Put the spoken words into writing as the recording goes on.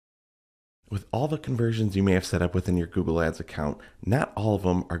With all the conversions you may have set up within your Google Ads account, not all of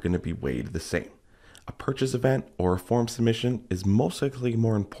them are going to be weighed the same. A purchase event or a form submission is most likely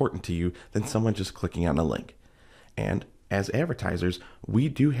more important to you than someone just clicking on a link. And as advertisers, we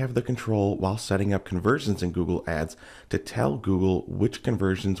do have the control while setting up conversions in Google Ads to tell Google which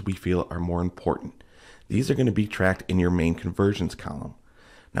conversions we feel are more important. These are going to be tracked in your main conversions column.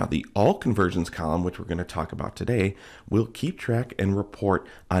 Now, the all conversions column, which we're going to talk about today, will keep track and report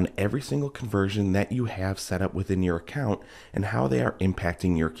on every single conversion that you have set up within your account and how they are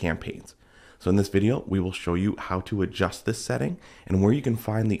impacting your campaigns. So in this video, we will show you how to adjust this setting and where you can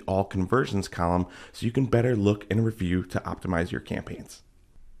find the all conversions column so you can better look and review to optimize your campaigns.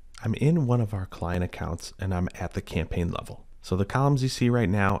 I'm in one of our client accounts and I'm at the campaign level. So the columns you see right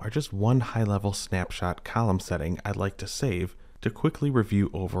now are just one high-level snapshot column setting I'd like to save to quickly review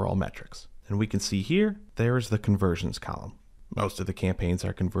overall metrics. And we can see here, there is the conversions column. Most of the campaigns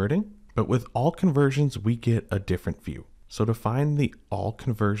are converting, but with all conversions, we get a different view. So to find the all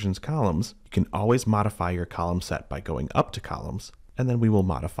conversions columns, you can always modify your column set by going up to columns, and then we will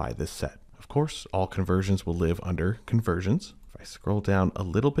modify this set. Of course, all conversions will live under conversions. If I scroll down a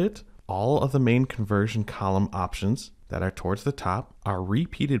little bit, all of the main conversion column options that are towards the top are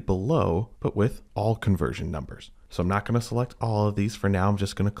repeated below, but with all conversion numbers. So I'm not going to select all of these for now. I'm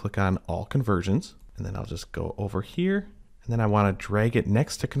just going to click on all conversions, and then I'll just go over here, and then I want to drag it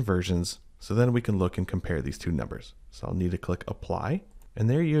next to conversions so then we can look and compare these two numbers. So I'll need to click apply, and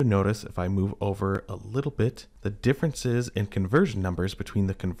there you notice if I move over a little bit, the differences in conversion numbers between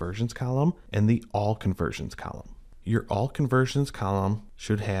the conversions column and the all conversions column. Your all conversions column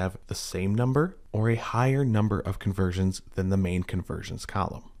should have the same number or a higher number of conversions than the main conversions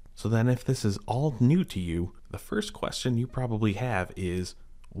column. So then if this is all new to you, the first question you probably have is,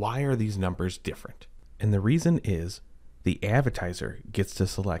 why are these numbers different? And the reason is the advertiser gets to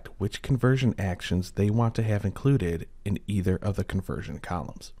select which conversion actions they want to have included in either of the conversion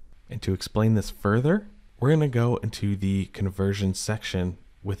columns. And to explain this further, we're going to go into the conversion section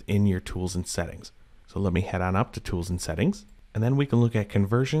within your tools and settings. So let me head on up to tools and settings, and then we can look at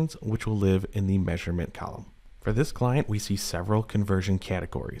conversions, which will live in the measurement column. For this client, we see several conversion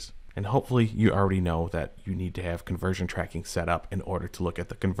categories, and hopefully you already know that you need to have conversion tracking set up in order to look at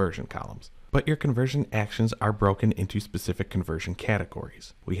the conversion columns. But your conversion actions are broken into specific conversion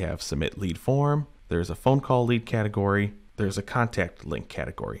categories. We have submit lead form, there's a phone call lead category, there's a contact link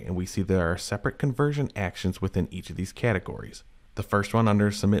category, and we see there are separate conversion actions within each of these categories. The first one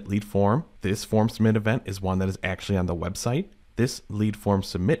under submit lead form, this form submit event is one that is actually on the website. This lead form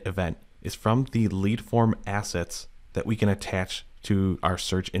submit event is from the lead form assets that we can attach to our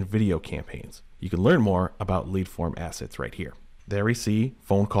search and video campaigns. You can learn more about lead form assets right here. There we see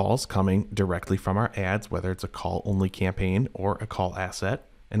phone calls coming directly from our ads, whether it's a call only campaign or a call asset.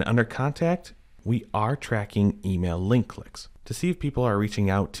 And under contact, we are tracking email link clicks to see if people are reaching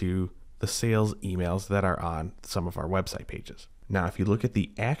out to the sales emails that are on some of our website pages. Now, if you look at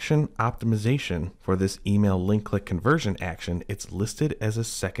the action optimization for this email link click conversion action, it's listed as a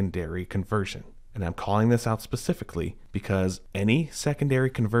secondary conversion. And I'm calling this out specifically because any secondary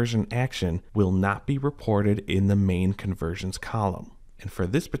conversion action will not be reported in the main conversions column. And for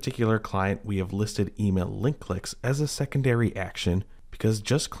this particular client, we have listed email link clicks as a secondary action because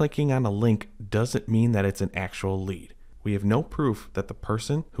just clicking on a link doesn't mean that it's an actual lead. We have no proof that the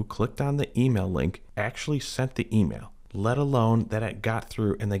person who clicked on the email link actually sent the email, let alone that it got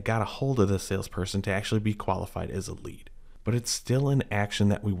through and they got a hold of the salesperson to actually be qualified as a lead. But it's still an action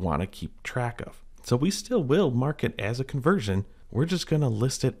that we want to keep track of. So we still will mark it as a conversion. We're just going to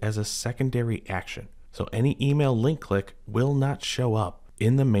list it as a secondary action. So any email link click will not show up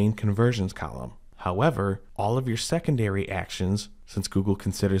in the main conversions column. However, all of your secondary actions, since Google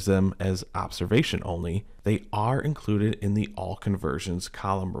considers them as observation only, they are included in the all conversions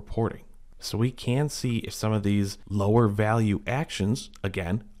column reporting. So we can see if some of these lower value actions,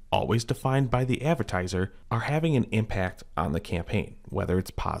 again, always defined by the advertiser, are having an impact on the campaign, whether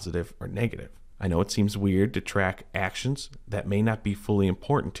it's positive or negative. I know it seems weird to track actions that may not be fully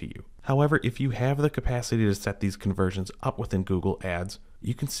important to you. However, if you have the capacity to set these conversions up within Google Ads,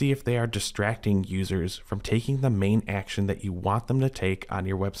 you can see if they are distracting users from taking the main action that you want them to take on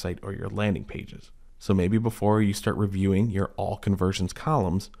your website or your landing pages. So maybe before you start reviewing your all conversions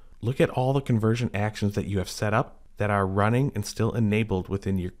columns, look at all the conversion actions that you have set up that are running and still enabled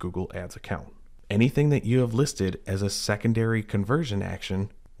within your Google Ads account. Anything that you have listed as a secondary conversion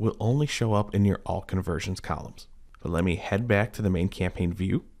action will only show up in your all conversions columns. But let me head back to the main campaign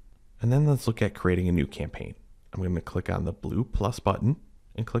view, and then let's look at creating a new campaign. I'm going to click on the blue plus button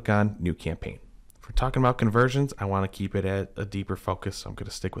and click on new campaign. If we're talking about conversions, I want to keep it at a deeper focus, so I'm going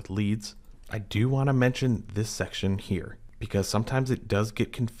to stick with leads. I do want to mention this section here because sometimes it does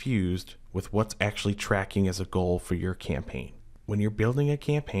get confused with what's actually tracking as a goal for your campaign. When you're building a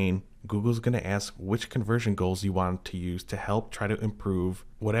campaign, Google's going to ask which conversion goals you want to use to help try to improve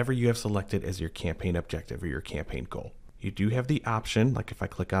whatever you have selected as your campaign objective or your campaign goal. You do have the option, like if I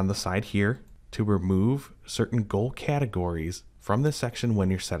click on the side here, to remove certain goal categories from this section when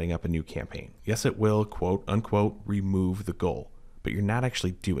you're setting up a new campaign. Yes, it will, quote unquote, remove the goal, but you're not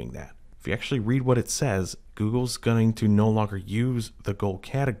actually doing that. If you actually read what it says, Google's going to no longer use the goal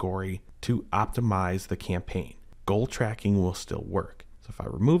category to optimize the campaign. Goal tracking will still work. So if I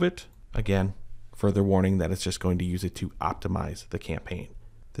remove it, again, further warning that it's just going to use it to optimize the campaign.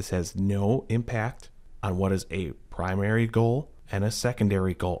 This has no impact on what is a primary goal and a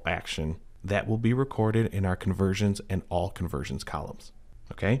secondary goal action that will be recorded in our conversions and all conversions columns.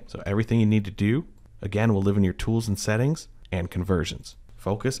 Okay, so everything you need to do, again, will live in your tools and settings and conversions.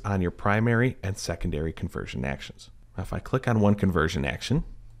 Focus on your primary and secondary conversion actions. Now, if I click on one conversion action,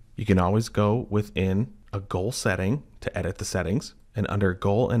 you can always go within a goal setting to edit the settings, and under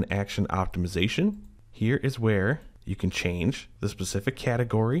goal and action optimization, here is where you can change the specific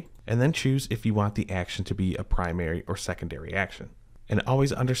category and then choose if you want the action to be a primary or secondary action. And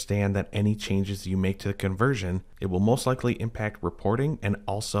always understand that any changes you make to the conversion, it will most likely impact reporting and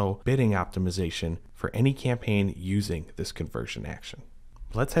also bidding optimization for any campaign using this conversion action.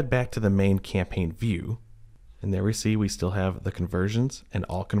 Let's head back to the main campaign view. And there we see we still have the conversions and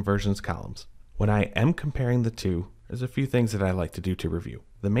all conversions columns. When I am comparing the two, there's a few things that I like to do to review.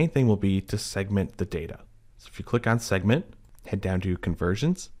 The main thing will be to segment the data. So if you click on segment, head down to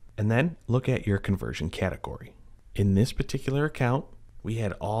conversions, and then look at your conversion category. In this particular account, we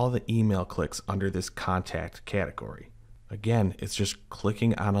had all the email clicks under this contact category. Again, it's just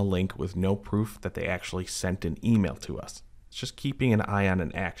clicking on a link with no proof that they actually sent an email to us. It's just keeping an eye on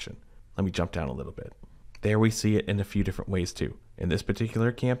an action. Let me jump down a little bit. There we see it in a few different ways too. In this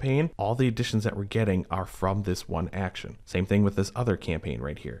particular campaign, all the additions that we're getting are from this one action. Same thing with this other campaign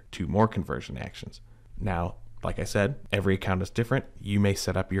right here, 2 more conversion actions. Now, like I said, every account is different. You may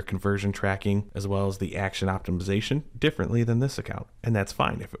set up your conversion tracking as well as the action optimization differently than this account, and that's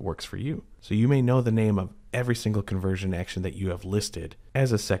fine if it works for you. So you may know the name of every single conversion action that you have listed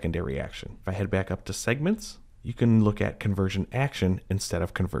as a secondary action. If I head back up to segments, you can look at conversion action instead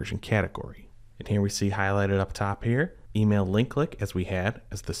of conversion category. And here we see highlighted up top here, email link click as we had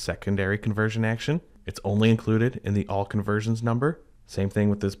as the secondary conversion action. It's only included in the all conversions number. Same thing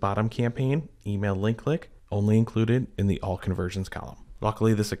with this bottom campaign, email link click, only included in the all conversions column.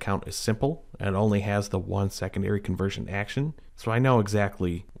 Luckily, this account is simple and only has the one secondary conversion action, so I know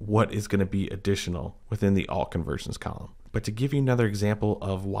exactly what is going to be additional within the all conversions column. But to give you another example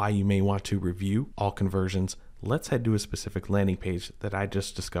of why you may want to review all conversions, let's head to a specific landing page that I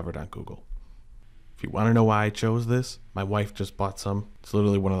just discovered on Google. If you want to know why I chose this, my wife just bought some. It's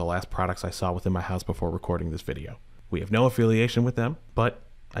literally one of the last products I saw within my house before recording this video. We have no affiliation with them, but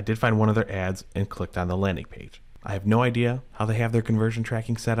I did find one of their ads and clicked on the landing page. I have no idea how they have their conversion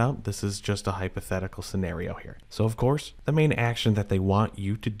tracking set up. This is just a hypothetical scenario here. So of course, the main action that they want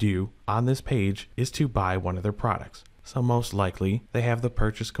you to do on this page is to buy one of their products. So most likely they have the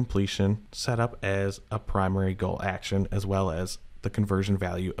purchase completion set up as a primary goal action as well as the conversion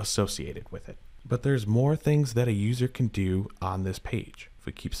value associated with it. But there's more things that a user can do on this page. If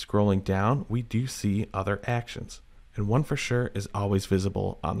we keep scrolling down, we do see other actions. And one for sure is always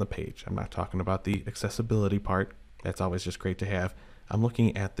visible on the page. I'm not talking about the accessibility part. That's always just great to have. I'm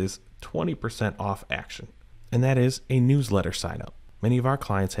looking at this 20% off action. And that is a newsletter sign up. Many of our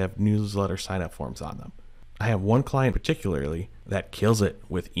clients have newsletter sign up forms on them. I have one client particularly that kills it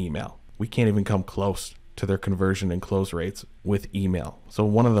with email. We can't even come close to their conversion and close rates with email. So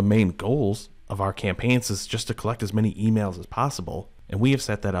one of the main goals of our campaigns is just to collect as many emails as possible, and we have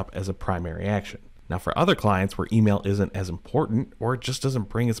set that up as a primary action. Now for other clients where email isn't as important or it just doesn't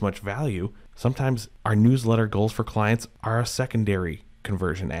bring as much value, sometimes our newsletter goals for clients are a secondary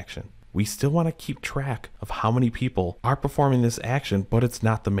conversion action. We still want to keep track of how many people are performing this action, but it's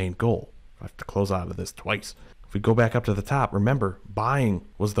not the main goal. I have to close out of this twice. If we go back up to the top, remember, buying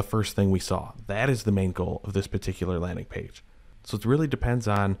was the first thing we saw. That is the main goal of this particular landing page. So it really depends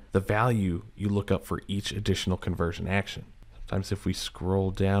on the value you look up for each additional conversion action. Sometimes if we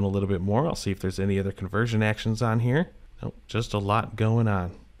scroll down a little bit more, I'll see if there's any other conversion actions on here. Nope, just a lot going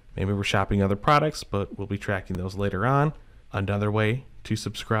on. Maybe we're shopping other products, but we'll be tracking those later on. Another way to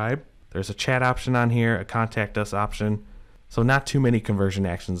subscribe. There's a chat option on here, a contact us option. So not too many conversion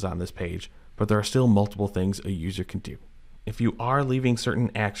actions on this page, but there are still multiple things a user can do. If you are leaving certain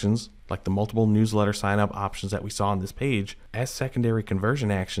actions, like the multiple newsletter sign up options that we saw on this page, as secondary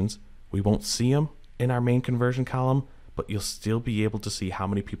conversion actions, We won't see them in our main conversion column, but you'll still be able to see how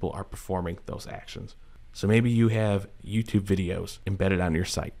many people are performing those actions. So maybe you have YouTube videos embedded on your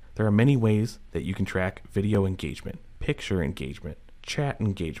site. There are many ways that you can track video engagement, picture engagement, chat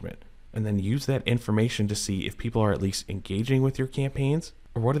engagement, and then use that information to see if people are at least engaging with your campaigns,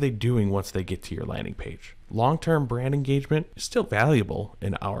 or what are they doing once they get to your landing page. Long-term brand engagement is still valuable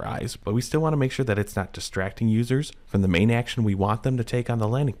in our eyes, but we still want to make sure that it's not distracting users from the main action we want them to take on the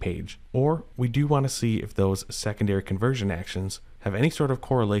landing page, or we do want to see if those secondary conversion actions have any sort of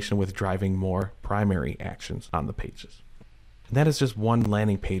correlation with driving more primary actions on the pages. And that is just one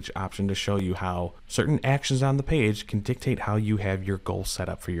landing page option to show you how certain actions on the page can dictate how you have your goals set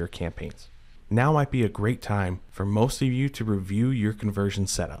up for your campaigns. Now might be a great time for most of you to review your conversion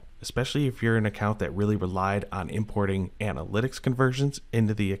setup, especially if you're an account that really relied on importing analytics conversions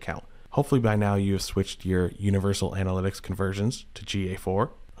into the account. Hopefully by now you have switched your universal analytics conversions to GA4.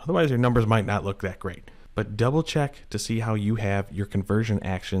 Otherwise your numbers might not look that great. But double check to see how you have your conversion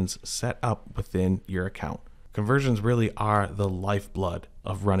actions set up within your account. Conversions really are the lifeblood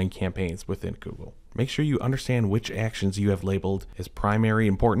of running campaigns within Google. Make sure you understand which actions you have labeled as primary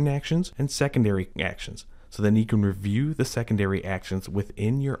important actions and secondary actions, so then you can review the secondary actions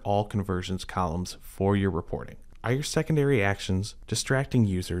within your all conversions columns for your reporting. Are your secondary actions distracting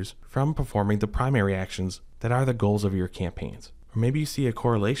users from performing the primary actions that are the goals of your campaigns? Or maybe you see a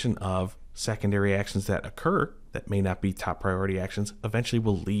correlation of secondary actions that occur that may not be top priority actions eventually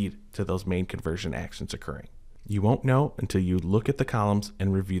will lead to those main conversion actions occurring. You won't know until you look at the columns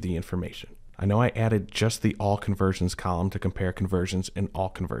and review the information. I know I added just the all conversions column to compare conversions in all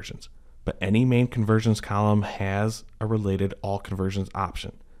conversions, but any main conversions column has a related all conversions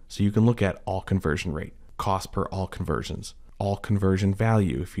option. So you can look at all conversion rate, cost per all conversions, all conversion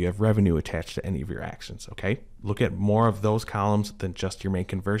value if you have revenue attached to any of your actions, okay? Look at more of those columns than just your main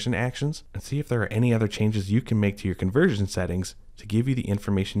conversion actions and see if there are any other changes you can make to your conversion settings to give you the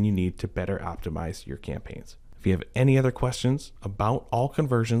information you need to better optimize your campaigns. If you have any other questions about all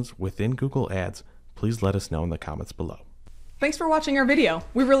conversions within Google Ads, please let us know in the comments below. Thanks for watching our video.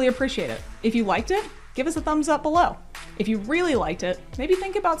 We really appreciate it. If you liked it, give us a thumbs up below. If you really liked it, maybe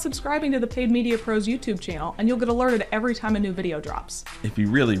think about subscribing to the Paid Media Pros YouTube channel and you'll get alerted every time a new video drops. If you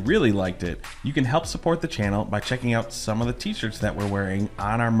really liked it, you can help support the channel by checking out some of the t-shirts that we're wearing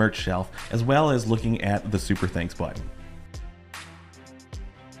on our merch shelf, as well as looking at the Super Thanks button.